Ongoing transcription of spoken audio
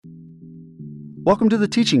Welcome to the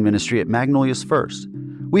teaching ministry at Magnolia's First.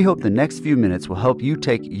 We hope the next few minutes will help you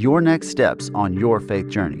take your next steps on your faith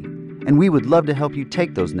journey. And we would love to help you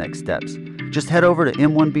take those next steps. Just head over to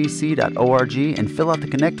m1bc.org and fill out the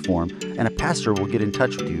Connect form, and a pastor will get in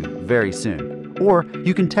touch with you very soon. Or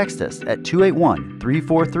you can text us at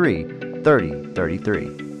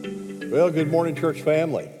 281-343-3033. Well, good morning, church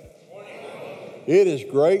family. It is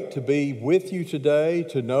great to be with you today,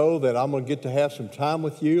 to know that I'm going to get to have some time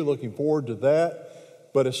with you. Looking forward to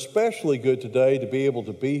that. But especially good today to be able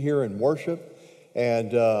to be here and worship.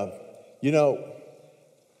 And, I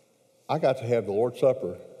got to have the Lord's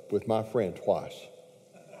Supper with my friend twice.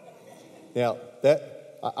 Now,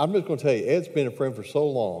 I'm just going to tell you, Ed's been a friend for so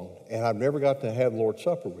long, and I've never got to have the Lord's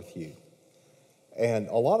Supper with you. And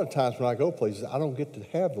a lot of times when I go places, I don't get to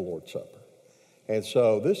have the Lord's Supper. And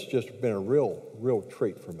so this has just been a real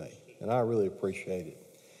treat for me, and I really appreciate it.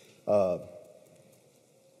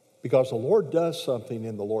 Because the Lord does something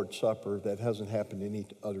in the Lord's Supper that hasn't happened any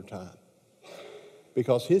other time.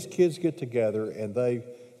 Because his kids get together and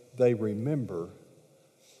they remember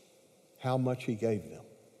how much he gave them.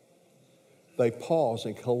 They pause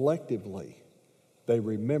and collectively they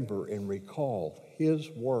remember and recall his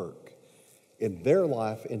work in their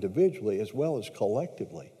life individually as well as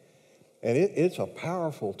collectively. And it's a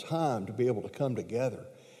powerful time to be able to come together.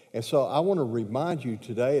 And so I want to remind you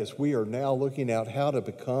today, as we are now looking at how to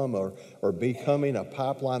become or becoming a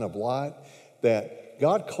pipeline of light, that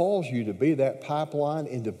God calls you to be that pipeline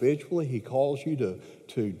individually. He calls you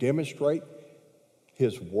to demonstrate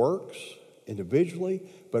his works individually.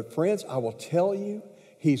 But friends, I will tell you,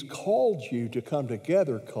 he's called you to come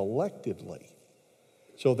together collectively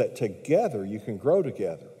so that together you can grow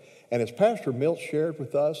together. And as Pastor Milt shared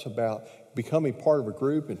with us about becoming part of a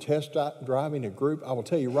group and test driving a group, I will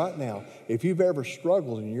tell you right now, if you've ever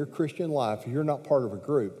struggled in your Christian life, if you're not part of a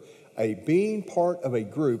group, being part of a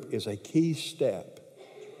group is a key step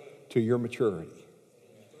to your maturity.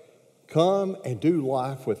 Come and do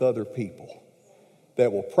life with other people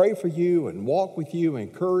that will pray for you and walk with you,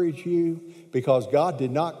 encourage you, because God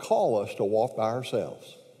did not call us to walk by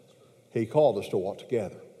ourselves. He called us to walk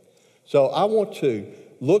together. So I want to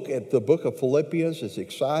look at the book of Philippians. It's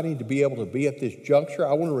exciting to be able to be at this juncture.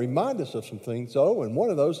 I want to remind us of some things, though, and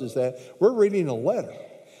one of those is that we're reading a letter.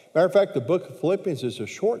 Matter of fact, the book of Philippians is a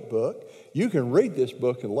short book. You can read this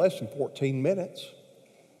book in less than 14 minutes.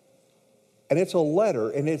 And it's a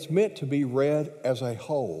letter, and it's meant to be read as a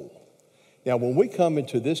whole. Now, when we come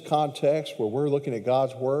into this context where we're looking at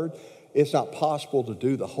God's Word, it's not possible to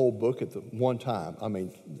do the whole book at the one time. I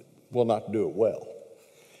mean, we'll not do it well.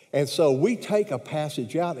 And so we take a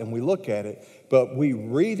passage out and we look at it, but we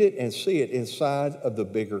read it and see it inside of the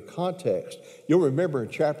bigger context. You'll remember in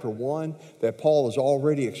chapter 1 that Paul has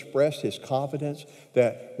already expressed his confidence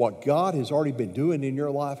that what God has already been doing in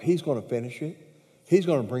your life, he's going to finish it. He's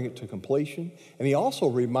going to bring it to completion. And he also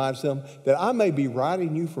reminds them that I may be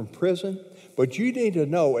writing you from prison, but you need to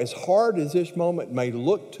know, as hard as this moment may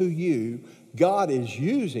look to you, God is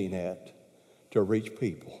using it to reach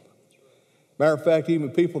people. Matter of fact, even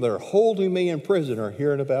people that are holding me in prison are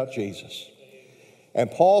hearing about Jesus.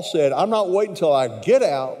 And Paul said, I'm not waiting until I get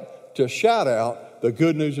out to shout out the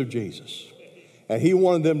good news of Jesus. And he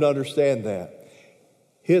wanted them to understand that.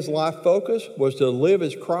 His life focus was to live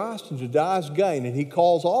as Christ and to die as gain. And he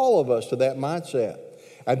calls all of us to that mindset.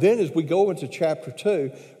 And then as we go into chapter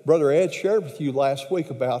 2, Brother Ed shared with you last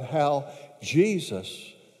week about how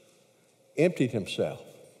Jesus emptied himself.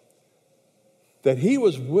 That he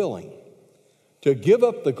was willing to give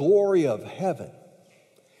up the glory of heaven,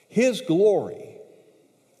 his glory,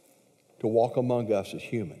 to walk among us as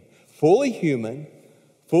human, fully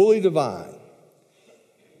divine.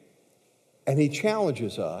 And he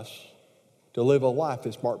challenges us to live a life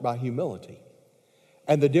that's marked by humility.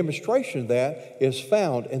 And the demonstration of that is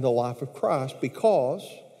found in the life of Christ because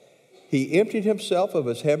he emptied himself of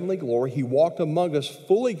his heavenly glory. He walked among us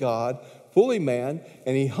fully God, fully man,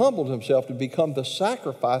 and he humbled himself to become the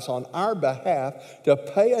sacrifice on our behalf to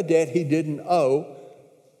pay a debt he didn't owe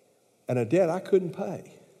and a debt I couldn't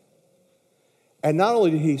pay. And not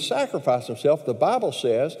only did he sacrifice himself, the Bible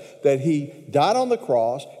says that he died on the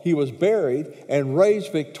cross, he was buried, and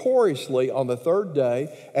raised victoriously on the third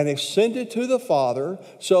day and ascended to the Father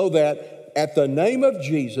so that at the name of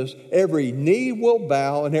Jesus, every knee will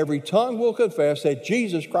bow and every tongue will confess that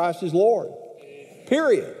Jesus Christ is Lord.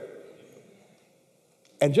 Period.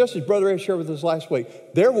 And just as Brother Ed shared with us last week,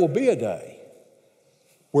 there will be a day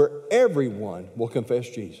where everyone will confess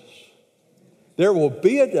Jesus. There will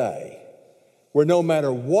be a day where no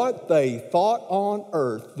matter what they thought on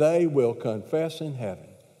earth, they will confess in heaven.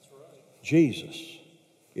 Jesus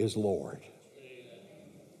is Lord.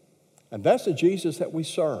 And that's the Jesus that we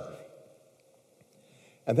serve.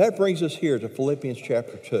 And that brings us here to Philippians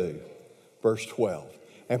chapter 2, verse 12.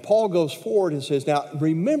 And Paul goes forward and says, now,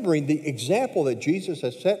 remembering the example that Jesus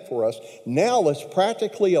has set for us, now let's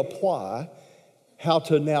practically apply how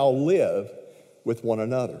to now live with one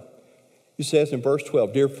another. He says in verse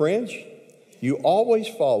 12, dear friends, you always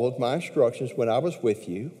followed my instructions when I was with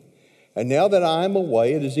you. And now that I am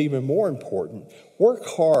away, it is even more important. Work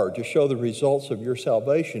hard to show the results of your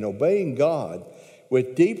salvation, obeying God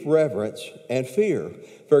with deep reverence and fear.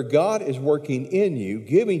 For God is working in you,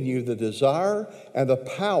 giving you the desire and the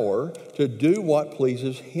power to do what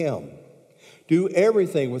pleases Him. Do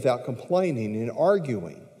everything without complaining and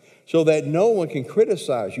arguing, so that no one can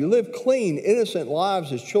criticize you. Live clean, innocent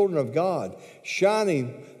lives as children of God,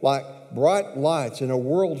 shining like bright lights in a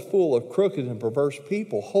world full of crooked and perverse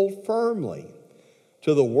people. Hold firmly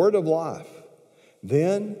to the word of life.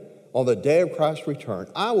 Then, on the day of Christ's return,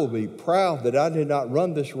 I will be proud that I did not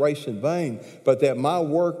run this race in vain, but that my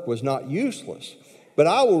work was not useless. But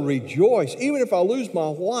I will rejoice, even if I lose my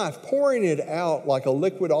life, pouring it out like a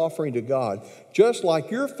liquid offering to God, just like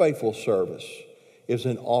your faithful service is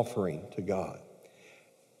an offering to God.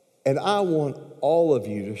 And I want all of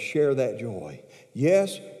you to share that joy.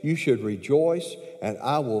 Yes, you should rejoice, and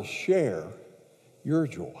I will share your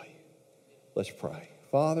joy. Let's pray.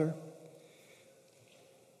 Father,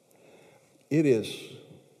 it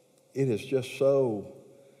is just so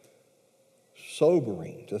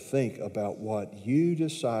sobering to think about what you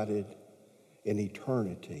decided in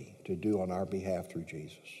eternity to do on our behalf through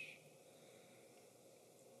Jesus.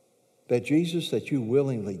 That Jesus, that you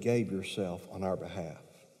willingly gave yourself on our behalf.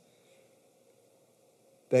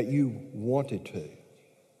 That you wanted to,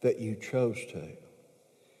 that you chose to.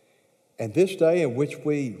 And this day in which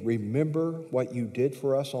we remember what you did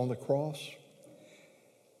for us on the cross,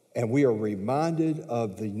 and we are reminded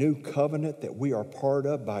of the new covenant that we are part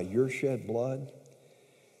of by your shed blood,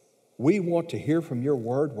 we want to hear from your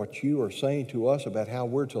word what you are saying to us about how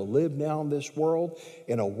we're to live now in this world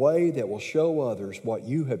in a way that will show others what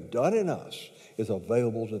you have done in us is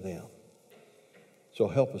available to them. So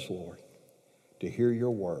help us, Lord, to hear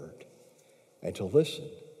your word and to listen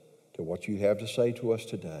to what you have to say to us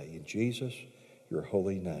today. In Jesus, your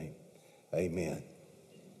holy name, amen.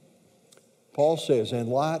 Paul says, in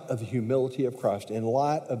light of the humility of Christ, in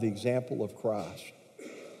light of the example of Christ,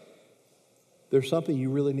 there's something you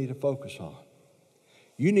really need to focus on.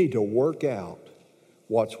 You need to work out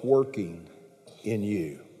what's working in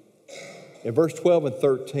you. In verse 12 and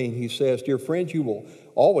 13, he says, dear friends, you will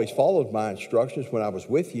always followed my instructions when I was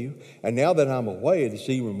with you, and now that I'm away, it is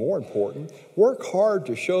even more important. Work hard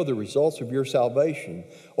to show the results of your salvation,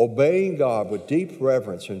 obeying God with deep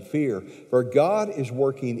reverence and fear, for God is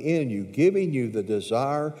working in you, giving you the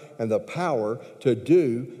desire and the power to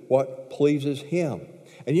do what pleases Him.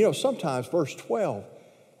 And you know, sometimes verse 12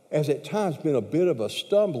 has at times been a bit of a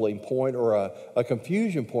stumbling point or a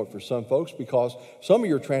confusion point for some folks, because some of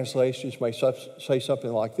your translations may say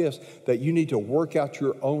something like this, that you need to work out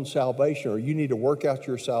your own salvation, or you need to work out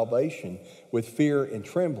your salvation with fear and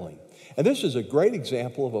trembling. And this is a great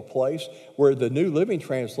example of a place where the New Living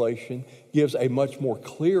Translation gives a much more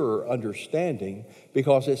clearer understanding,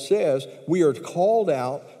 because it says we are called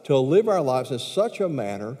out to live our lives in such a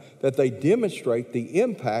manner that they demonstrate the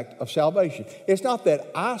impact of salvation. It's not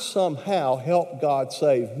that I somehow helped God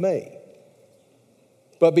save me,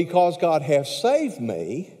 but because God has saved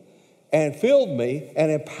me and filled me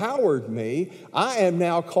and empowered me, I am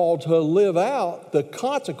now called to live out the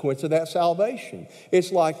consequence of that salvation.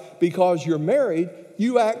 It's like, because you're married,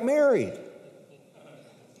 you act married.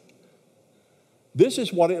 This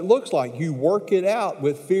is what it looks like. You work it out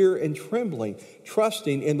with fear and trembling,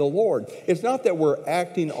 trusting in the Lord. It's not that we're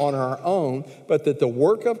acting on our own, but that the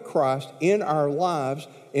work of Christ in our lives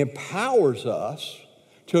empowers us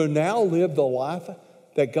to now live the life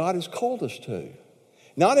that God has called us to.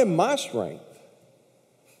 Not in my strength,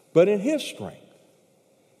 but in His strength,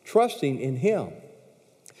 trusting in Him.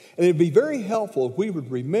 And it'd be very helpful if we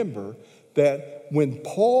would remember that when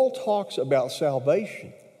Paul talks about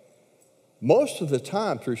salvation, most of the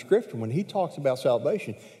time through Scripture, when he talks about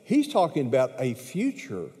salvation, he's talking about a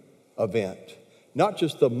future event, not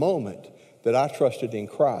just the moment that I trusted in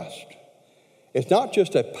Christ. It's not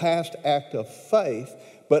just a past act of faith,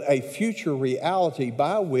 but a future reality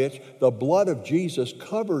by which the blood of Jesus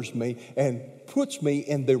covers me and puts me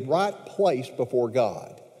in the right place before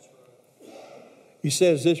God. He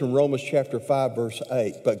says this in Romans chapter 5, verse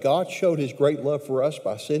 8, but God showed His great love for us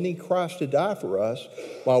by sending Christ to die for us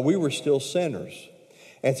while we were still sinners.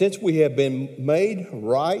 And since we have been made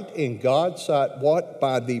right in God's sight, what?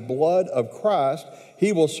 By the blood of Christ,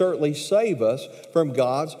 he will certainly save us from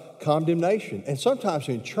God's condemnation. And sometimes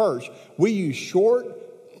in church, we use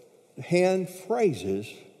shorthand phrases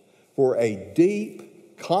for a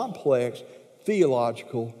deep, complex,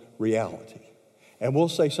 theological reality. And we'll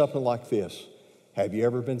say something like this: have you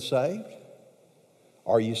ever been saved?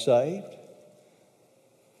 Are you saved?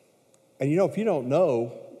 And you know, if you don't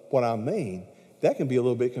know what I mean, that can be a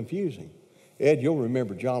little bit confusing. Ed, you'll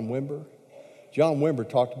remember John Wimber. John Wimber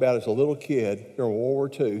talked about as a little kid during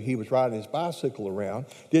World War II, he was riding his bicycle around,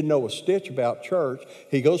 didn't know a stitch about church.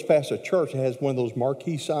 He goes past a church that has one of those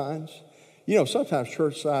marquee signs. You know, sometimes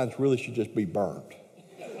church signs really should just be burned.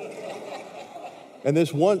 And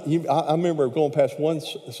this one, I remember going past one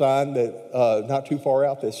sign that not too far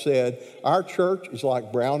out that said, "Our church is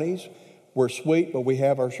like brownies. We're sweet, but we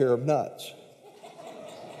have our share of nuts."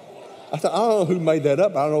 I thought, I don't know who made that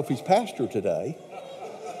up. I don't know if he's pastor today.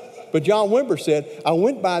 But John Wimber said, I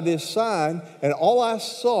went by this sign, and all I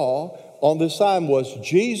saw on this sign was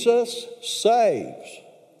Jesus saves.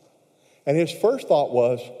 And his first thought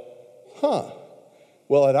was,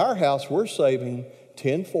 well, at our house, we're saving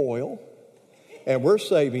tin foil, and we're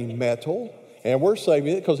saving metal, and we're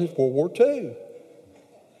saving it because it's World War II.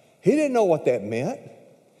 He didn't know what that meant.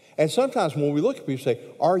 And sometimes when we look at people and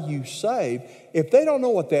say, are you saved? If they don't know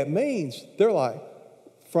what that means, they're like,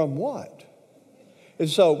 from what? And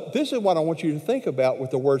so this is what I want you to think about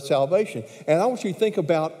with the word salvation. And I want you to think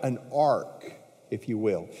about an ark, if you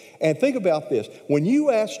will. And think about this. When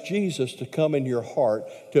you ask Jesus to come in your heart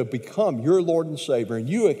to become your Lord and Savior, and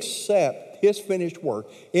you accept his finished work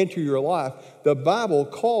into your life, the Bible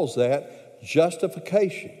calls that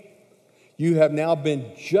justification. You have now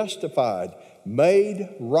been justified, made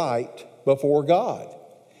right before God.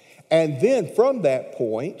 And then from that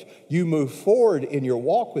point, you move forward in your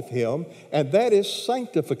walk with him, and that is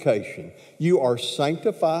sanctification. You are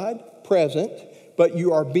sanctified present, but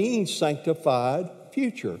you are being sanctified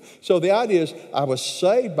future. So the idea is, I was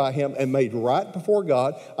saved by him and made right before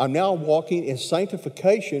God. I'm now walking in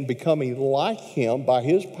sanctification, becoming like him by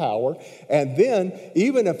his power. And then,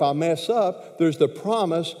 even if I mess up, there's the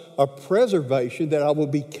promise of preservation that I will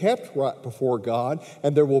be kept right before God.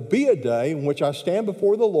 And there will be a day in which I stand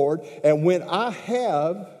before the Lord, and when I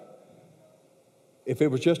have, if it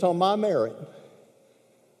was just on my merit,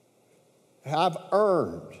 I've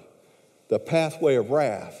earned the pathway of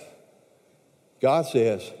wrath, God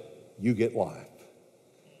says, you get life.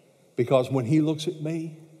 Because when he looks at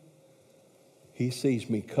me, he sees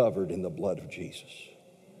me covered in the blood of Jesus.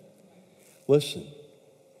 Listen,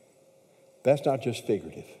 that's not just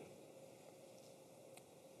figurative.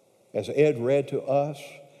 As Ed read to us,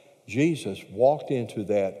 Jesus walked into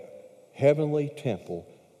that heavenly temple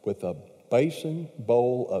with a basin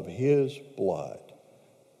bowl of his blood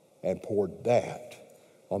and poured that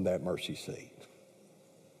on that mercy seat.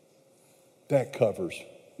 That covers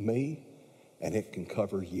me, and it can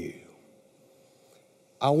cover you.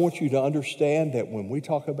 I want you to understand that when we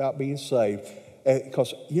talk about being saved,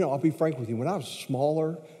 because, I'll be frank with you, when I was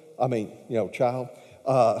smaller, child,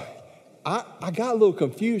 I got a little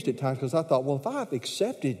confused at times because I thought, well, if I've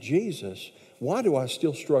accepted Jesus, why do I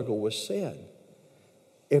still struggle with sin?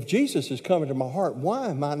 If Jesus is coming to my heart, why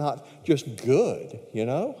am I not just good,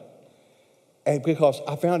 And because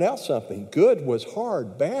I found out something. Good was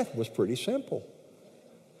hard. Bad was pretty simple.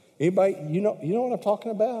 Anybody, you know what I'm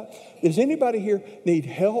talking about? Does anybody here need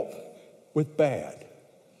help with bad?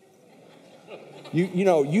 You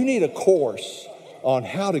need a course on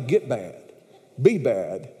how to get bad, be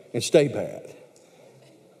bad, and stay bad.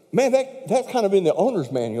 Man, that's kind of in the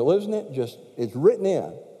owner's manual, isn't it? Just, it's written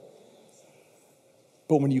in.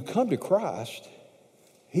 But when you come to Christ,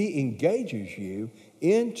 he engages you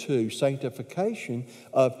into sanctification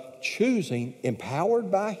of choosing,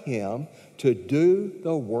 empowered by him, to do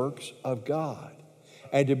the works of God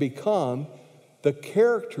and to become the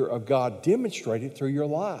character of God demonstrated through your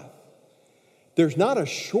life. There's not a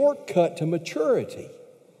shortcut to maturity,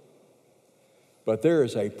 but there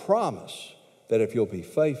is a promise that if you'll be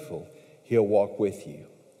faithful, he'll walk with you.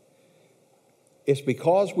 It's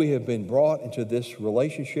because we have been brought into this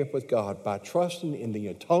relationship with God by trusting in the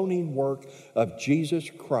atoning work of Jesus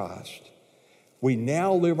Christ. We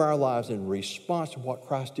now live our lives in response to what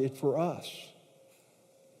Christ did for us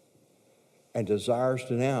and desires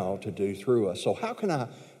to now to do through us. So how can I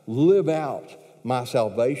live out my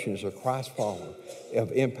salvation as a Christ follower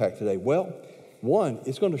of impact today? Well, one,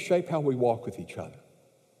 it's going to shape how we walk with each other.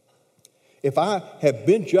 If I have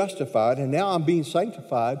been justified and now I'm being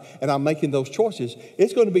sanctified and I'm making those choices,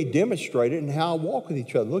 it's going to be demonstrated in how I walk with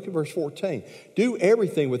each other. Look at verse 14. Do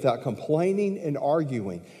everything without complaining and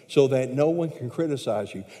arguing so that no one can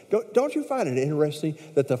criticize you. Don't you find it interesting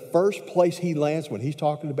that the first place he lands when he's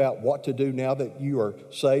talking about what to do now that you are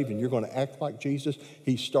saved and you're going to act like Jesus,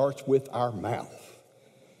 he starts with our mouth.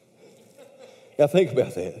 Now think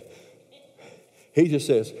about that. He just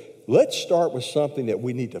says, let's start with something that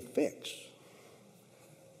we need to fix.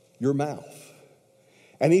 Your mouth.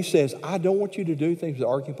 And he says, I don't want you to do things with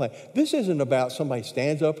arguing. This isn't about somebody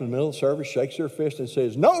stands up in the middle of the service, shakes their fist and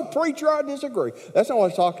says, no, preacher, I disagree. That's not what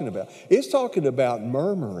it's talking about. It's talking about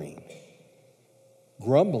murmuring,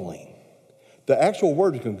 grumbling. The actual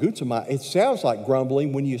word is gungutsamai. It sounds like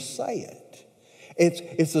grumbling when you say it.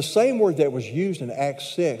 It's the same word that was used in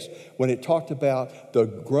Acts 6 when it talked about the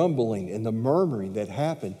grumbling and the murmuring that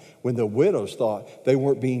happened when the widows thought they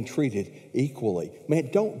weren't being treated equally.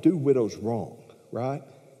 Man, don't do widows wrong, right?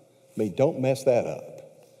 I mean, don't mess that up.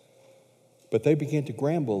 But they began to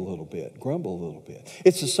grumble a little bit.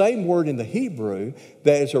 It's the same word in the Hebrew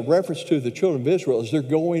that is a reference to the children of Israel as they're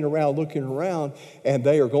going around, looking around, and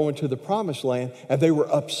they are going to the promised land, and they were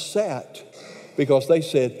upset because they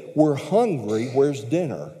said, we're hungry, where's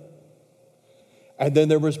dinner? And then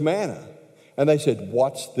there was manna. And they said,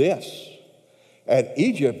 what's this? At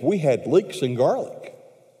Egypt, we had leeks and garlic.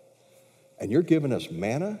 And you're giving us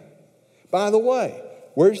manna? By the way,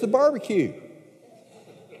 where's the barbecue?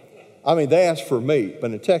 I mean, they asked for meat,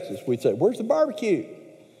 but in Texas, we'd say, where's the barbecue?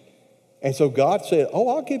 And so God said, oh,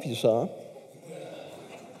 I'll give you some.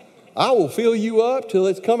 I will fill you up till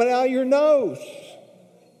it's coming out of your nose.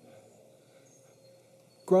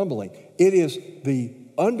 Grumbling. It is the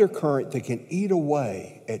undercurrent that can eat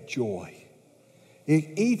away at joy.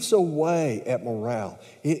 It eats away at morale.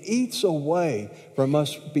 It eats away from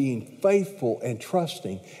us being faithful and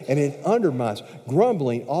trusting. And it undermines.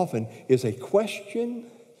 Grumbling often is a question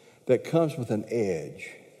that comes with an edge.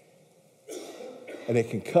 And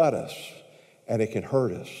it can cut us. And it can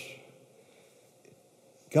hurt us.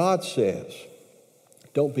 God says,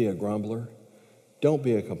 don't be a grumbler. Don't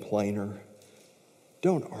be a complainer.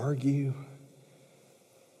 Don't argue.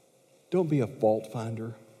 Don't be a fault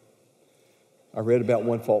finder. I read about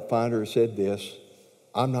one fault finder who said this,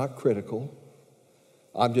 I'm not critical.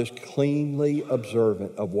 I'm just cleanly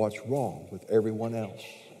observant of what's wrong with everyone else.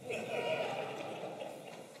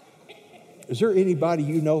 Is there anybody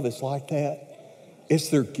you know that's like that? It's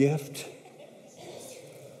their gift.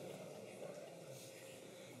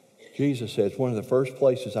 Jesus says one of the first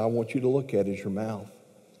places I want you to look at is your mouth.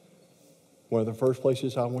 One of the first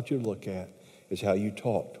places I want you to look at is how you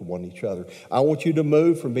talk to one each other. I want you to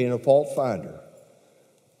move from being a fault finder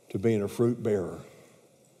to being a fruit bearer.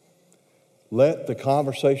 Let the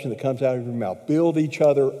conversation that comes out of your mouth build each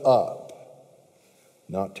other up,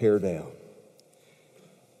 not tear down.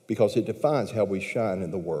 Because it defines how we shine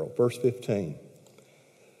in the world. Verse 15.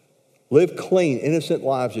 Live clean, innocent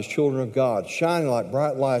lives as children of God, shining like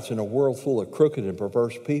bright lights in a world full of crooked and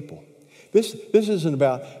perverse people. This isn't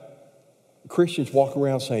about Christians walk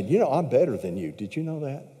around saying, you know, I'm better than you. Did you know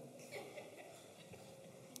that?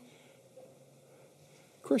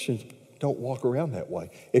 Christians don't walk around that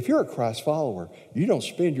way. If you're a Christ follower, you don't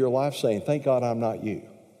spend your life saying, thank God I'm not you.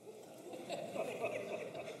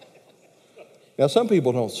 Now, some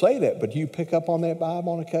people don't say that, but do you pick up on that vibe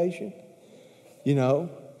on occasion? You know,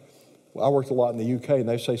 I worked a lot in the UK, and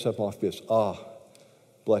they say something like this,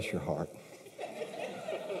 bless your heart.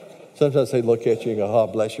 Sometimes they look at you and go,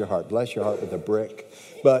 bless your heart with a brick.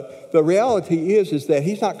 But the reality is that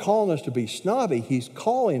he's not calling us to be snobby. He's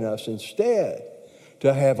calling us instead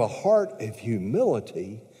to have a heart of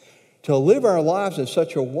humility, to live our lives in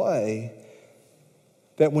such a way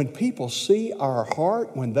that when people see our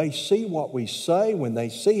heart, when they see what we say, when they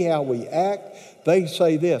see how we act, they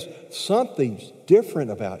say this, something's different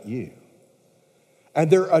about you. And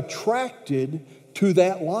they're attracted to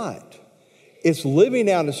that light. It's living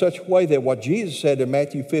out in such a way that what Jesus said in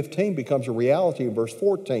Matthew 15 becomes a reality in verse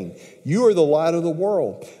 14. You are the light of the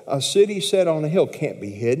world. A city set on a hill can't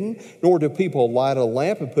be hidden, nor do people light a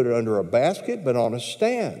lamp and put it under a basket, but on a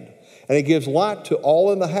stand. And it gives light to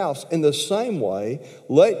all in the house. In the same way,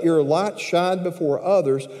 let your light shine before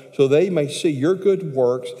others so they may see your good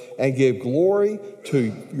works and give glory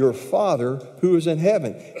to your Father who is in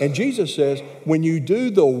heaven. And Jesus says, when you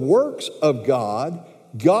do the works of God,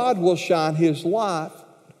 God will shine his light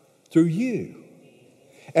through you.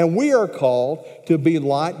 And we are called to be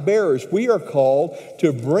light bearers. We are called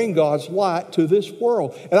to bring God's light to this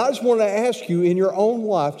world. And I just want to ask you in your own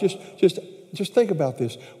life, just think about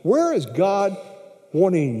this. Where is God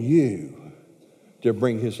wanting you to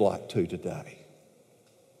bring his light to today?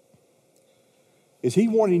 Is he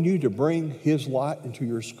wanting you to bring his light into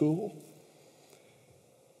your school?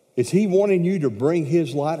 Is he wanting you to bring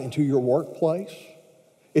his light into your workplace?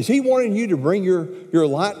 Is he wanting you to bring your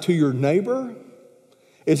light to your neighbor?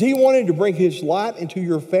 Is he wanting to bring his light into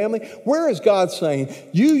your family? Where is God saying,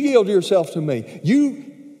 you yield yourself to me.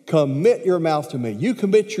 You commit your mouth to me. You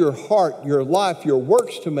commit your heart, your life, your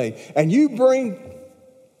works to me. And you bring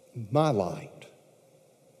my light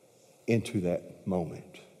into that moment.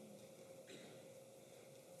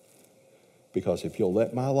 Because if you'll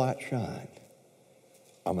let my light shine,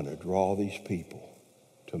 I'm going to draw these people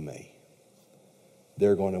to me.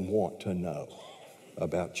 They're going to want to know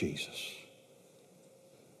about Jesus.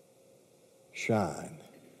 Shine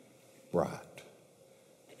bright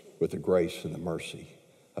with the grace and the mercy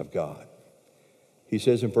of God. He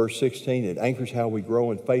says in verse 16, it anchors how we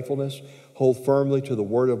grow in faithfulness. Hold firmly to the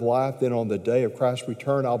word of life. Then on the day of Christ's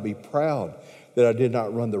return, I'll be proud that I did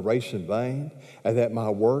not run the race in vain and that my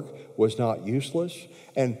work was not useless.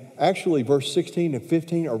 And actually, verse 16 and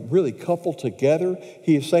 15 are really coupled together.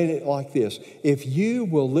 He is saying it like this. If you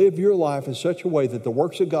will live your life in such a way that the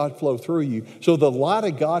works of God flow through you, so the light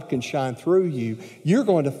of God can shine through you, you're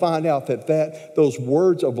going to find out that those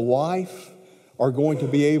words of life are going to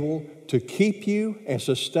be able to keep you and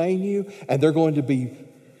sustain you, and they're going to be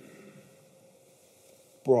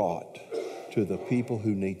brought to the people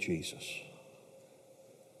who need Jesus.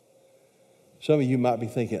 Some of you might be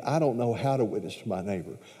thinking, I don't know how to witness to my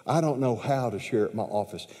neighbor. I don't know how to share at my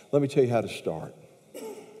office. Let me tell you how to start.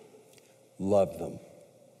 Love them.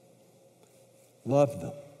 Love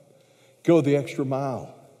them. Go the extra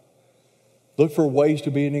mile. Look for ways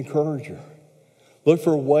to be an encourager. Look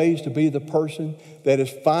for ways to be the person that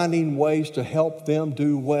is finding ways to help them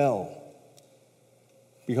do well.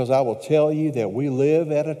 Because I will tell you that we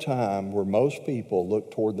live at a time where most people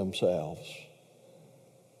look toward themselves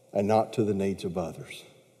and not to the needs of others.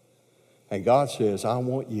 And God says, I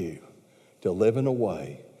want you to live in a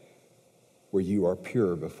way where you are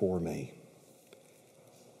pure before me.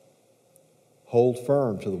 Hold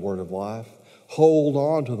firm to the word of life. Hold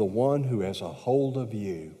on to the one who has a hold of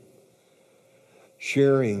you,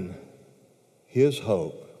 sharing his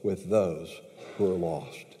hope with those who are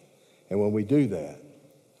lost. And when we do that,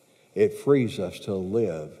 it frees us to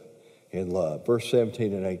live in love. Verse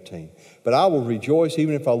 17 and 18. But I will rejoice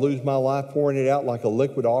even if I lose my life, pouring it out like a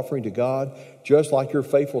liquid offering to God, just like your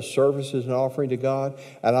faithful service is an offering to God.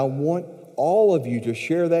 And I want all of you to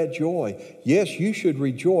share that joy. Yes, you should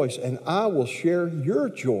rejoice, and I will share your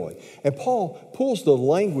joy. And Paul pulls the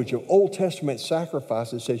language of Old Testament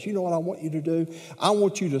sacrifice and says, you know what I want you to do? I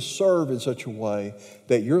want you to serve in such a way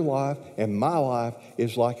that your life and my life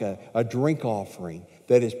is like a drink offering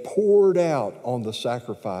that is poured out on the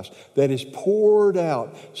sacrifice, that is poured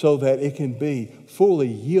out so that it can be fully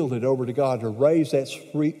yielded over to God to raise that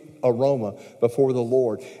sweet aroma before the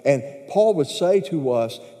Lord. And Paul would say to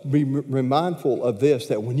us, be mindful of this,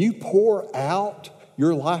 that when you pour out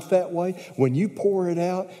your life that way, when you pour it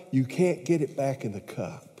out, you can't get it back in the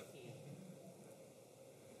cup.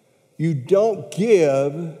 You don't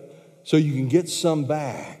give so you can get some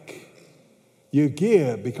back. You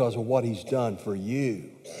give because of what he's done for you.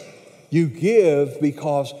 You give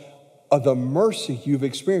because of the mercy you've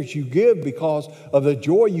experienced. You give because of the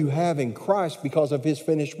joy you have in Christ because of his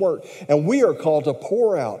finished work. And we are called to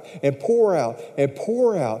pour out and pour out and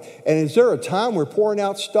pour out. And is there a time where pouring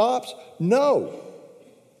out stops? No.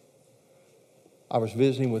 I was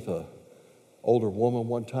visiting with an older woman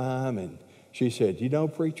one time, and she said, you know,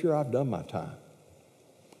 preacher, I've done my time.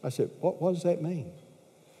 I said, what does that mean?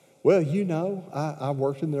 Well, you know, I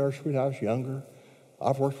worked in the nursery when I was younger.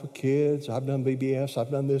 I've worked with kids. I've done VBS.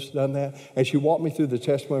 I've done this, done that. And she walked me through the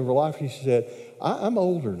testimony of her life. And she said, I'm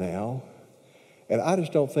older now, and I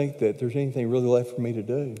just don't think that there's anything really left for me to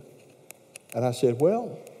do. And I said,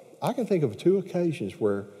 well, I can think of 2 occasions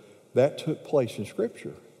where that took place in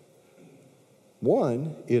Scripture.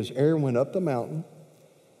 One is Aaron went up the mountain.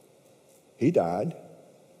 He died,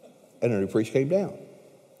 and a new priest came down.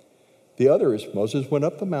 The other is Moses went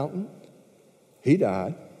up the mountain, he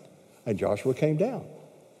died, and Joshua came down.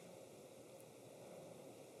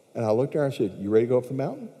 And I looked at her and I said, you ready to go up the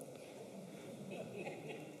mountain?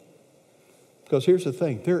 Because here's the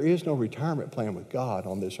thing, there is no retirement plan with God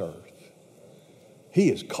on this earth. He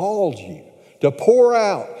has called you to pour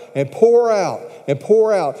out and pour out and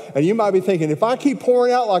pour out. And you might be thinking, if I keep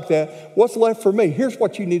pouring out like that, what's left for me? Here's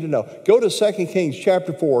what you need to know. Go to 2 Kings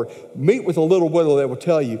chapter 4. Meet with a little widow that will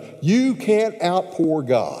tell you, you can't outpour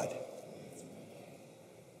God.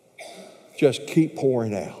 Just keep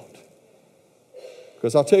pouring out.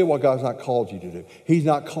 Because I'll tell you what God's not called you to do. He's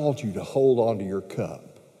not called you to hold on to your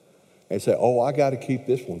cup and say, oh, I got to keep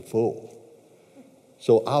this one full,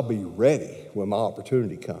 so I'll be ready when my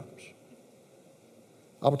opportunity comes.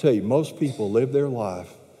 I will tell you, most people live their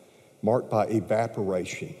life marked by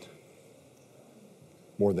evaporation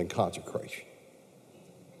more than consecration.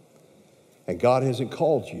 And God hasn't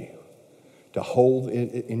called you to hold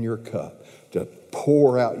in your cup, to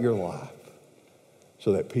pour out your life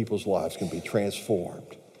so that people's lives can be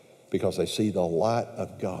transformed because they see the light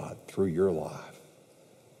of God through your life.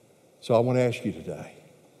 So I want to ask you today,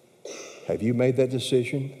 have you made that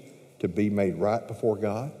decision to be made right before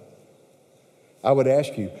God? I would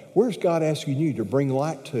ask you, where's God asking you to bring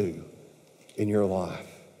light to in your life?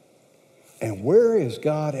 And where is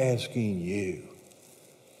God asking you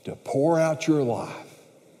to pour out your life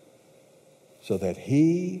so that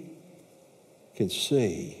He can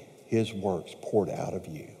see His works poured out of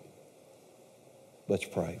you? Let's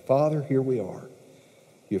pray. Father, here we are.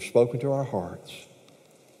 You've spoken to our hearts.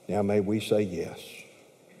 Now may we say yes.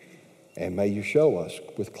 And may you show us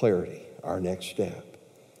with clarity our next step.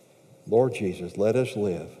 Lord Jesus, let us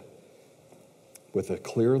live with a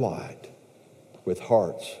clear light, with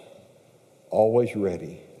hearts always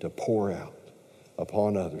ready to pour out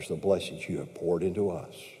upon others the blessings you have poured into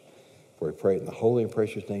us. For we pray it in the holy and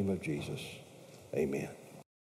precious name of Jesus. Amen.